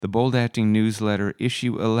The Bold Acting Newsletter,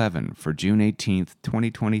 Issue 11 for June 18th,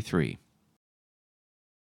 2023.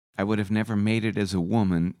 I would have never made it as a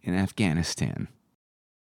woman in Afghanistan.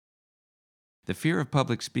 The fear of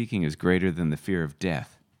public speaking is greater than the fear of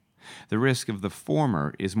death. The risk of the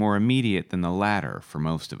former is more immediate than the latter for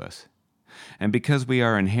most of us. And because we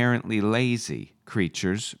are inherently lazy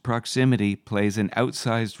creatures, proximity plays an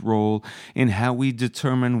outsized role in how we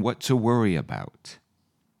determine what to worry about.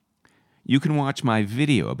 You can watch my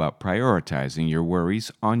video about prioritizing your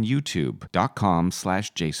worries on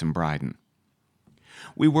youtube.com/Jason Bryden.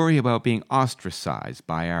 We worry about being ostracized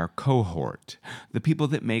by our cohort, the people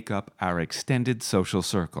that make up our extended social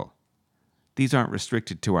circle. These aren't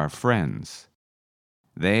restricted to our friends.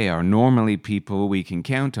 They are normally people we can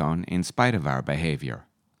count on in spite of our behavior.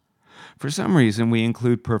 For some reason, we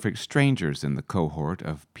include perfect strangers in the cohort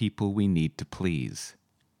of people we need to please.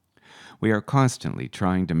 We are constantly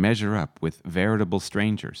trying to measure up with veritable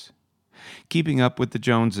strangers. Keeping up with the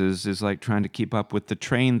Joneses is like trying to keep up with the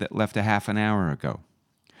train that left a half an hour ago.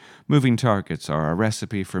 Moving targets are a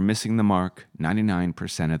recipe for missing the mark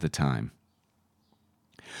 99% of the time.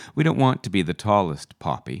 We don't want to be the tallest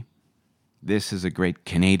poppy. This is a great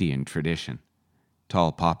Canadian tradition.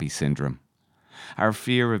 Tall poppy syndrome. Our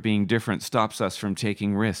fear of being different stops us from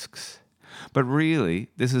taking risks. But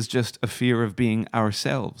really, this is just a fear of being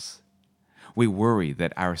ourselves. We worry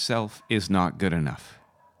that our self is not good enough.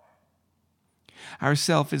 Our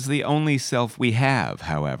self is the only self we have,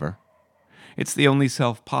 however. It's the only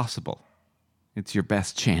self possible. It's your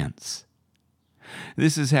best chance.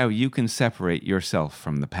 This is how you can separate yourself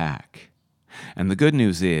from the pack. And the good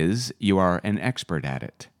news is you are an expert at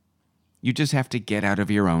it. You just have to get out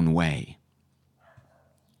of your own way.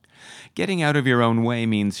 Getting out of your own way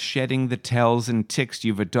means shedding the tells and tics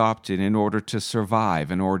you've adopted in order to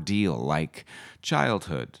survive an ordeal like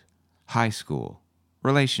childhood, high school,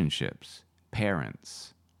 relationships,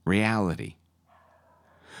 parents, reality.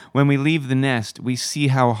 When we leave the nest, we see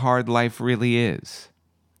how hard life really is.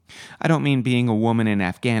 I don't mean being a woman in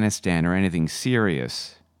Afghanistan or anything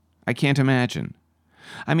serious. I can't imagine.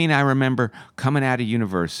 I mean, I remember coming out of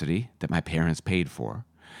university that my parents paid for,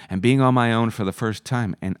 and being on my own for the first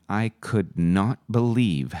time, and I could not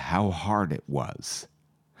believe how hard it was.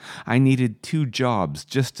 I needed 2 jobs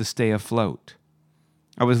just to stay afloat.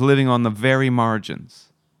 I was living on the very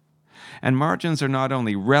margins. And margins are not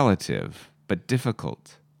only relative, but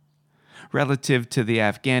difficult. Relative to the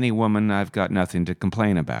Afghani woman, I've got nothing to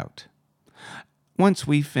complain about. Once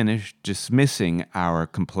we finish dismissing our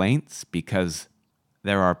complaints because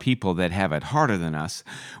there are people that have it harder than us,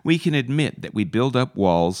 we can admit that we build up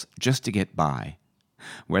walls just to get by.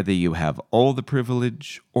 Whether you have all the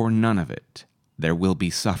privilege or none of it, there will be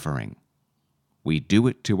suffering. We do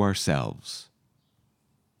it to ourselves.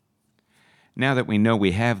 Now that we know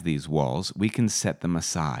we have these walls, we can set them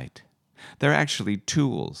aside. They're actually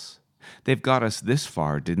tools. They've got us this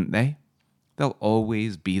far, didn't they? They'll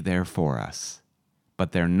always be there for us.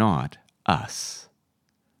 But they're not us.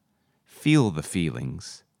 Feel the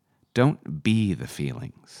feelings. Don't be the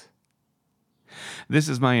feelings. This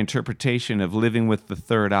is my interpretation of living with the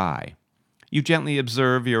third eye. You gently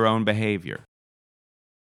observe your own behavior.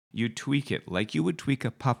 You tweak it like you would tweak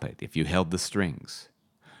a puppet if you held the strings.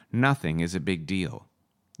 Nothing is a big deal.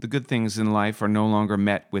 The good things in life are no longer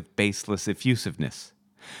met with baseless effusiveness.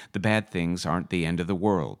 The bad things aren't the end of the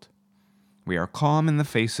world. We are calm in the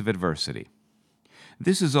face of adversity.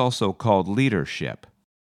 This is also called leadership.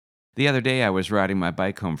 The other day I was riding my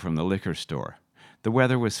bike home from the liquor store. The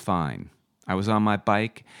weather was fine. I was on my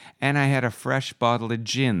bike, and I had a fresh bottle of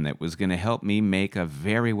gin that was going to help me make a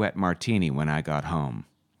very wet martini when I got home.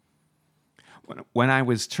 When I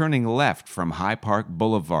was turning left from High Park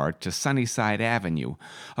Boulevard to Sunnyside Avenue,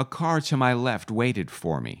 a car to my left waited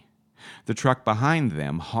for me. The truck behind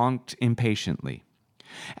them honked impatiently.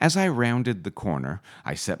 As I rounded the corner,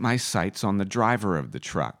 I set my sights on the driver of the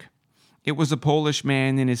truck. It was a Polish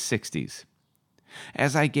man in his 60s.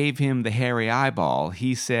 As I gave him the hairy eyeball,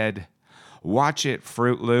 he said, "Watch it,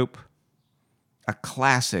 Fruit Loop." A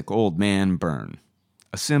classic old man burn.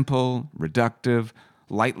 A simple, reductive,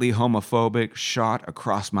 lightly homophobic shot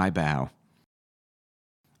across my bow.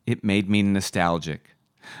 It made me nostalgic.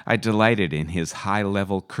 I delighted in his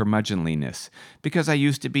high-level curmudgeonliness because I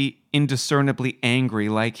used to be indiscernibly angry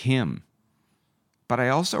like him. But I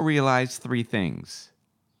also realized 3 things.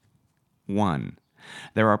 1.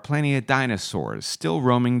 There are plenty of dinosaurs still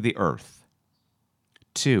roaming the earth.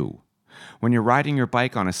 2. When you're riding your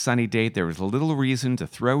bike on a sunny day, there is little reason to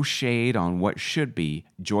throw shade on what should be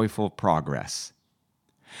joyful progress.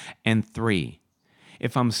 And 3.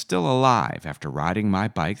 If I'm still alive after riding my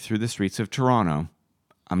bike through the streets of Toronto,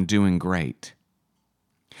 I'm doing great.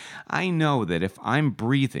 I know that if I'm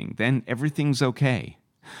breathing, then everything's okay.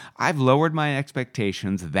 I've lowered my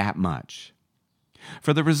expectations that much.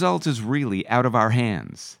 For the result is really out of our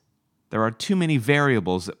hands. There are too many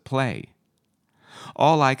variables at play.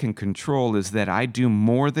 All I can control is that I do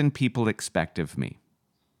more than people expect of me.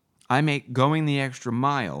 I make going the extra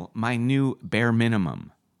mile my new bare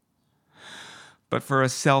minimum. But for a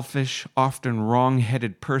selfish, often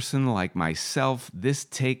wrong-headed person like myself, this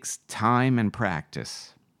takes time and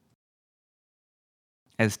practice.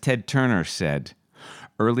 As Ted Turner said,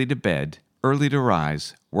 early to bed, early to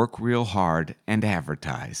rise, work real hard, and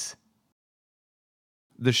advertise.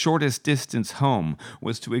 The shortest distance home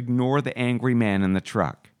was to ignore the angry man in the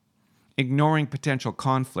truck. Ignoring potential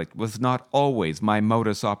conflict was not always my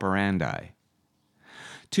modus operandi.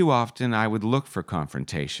 Too often I would look for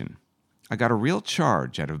confrontation. I got a real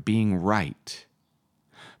charge out of being right.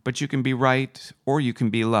 But you can be right or you can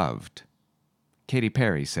be loved. Katy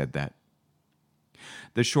Perry said that.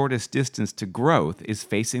 The shortest distance to growth is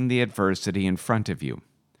facing the adversity in front of you.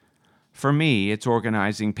 For me, it's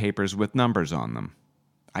organizing papers with numbers on them.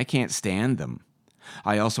 I can't stand them.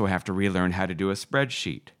 I also have to relearn how to do a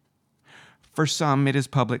spreadsheet. For some, it is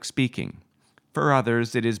public speaking. For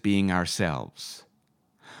others, it is being ourselves.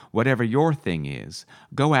 Whatever your thing is,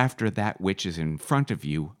 go after that which is in front of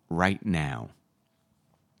you right now.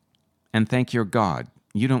 And thank your God,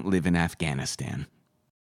 you don't live in Afghanistan.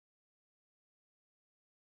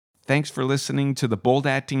 Thanks for listening to the Bold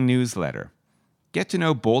Acting Newsletter. Get to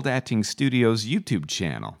know Bold Acting Studios' YouTube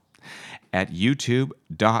channel at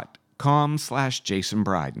youtube.com/Jason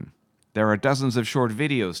Bryden. There are dozens of short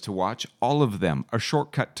videos to watch, all of them a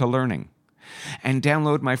shortcut to learning. And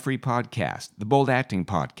download my free podcast, the Bold Acting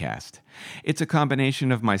Podcast. It's a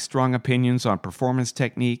combination of my strong opinions on performance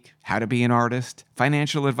technique, how to be an artist,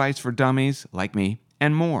 financial advice for dummies like me,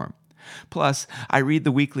 and more. Plus, I read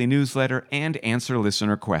the weekly newsletter and answer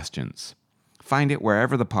listener questions. Find it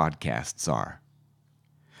wherever the podcasts are.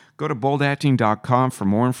 Go to boldacting.com for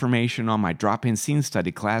more information on my drop-in scene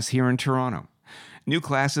study class here in Toronto. New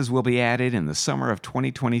classes will be added in the summer of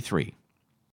 2023.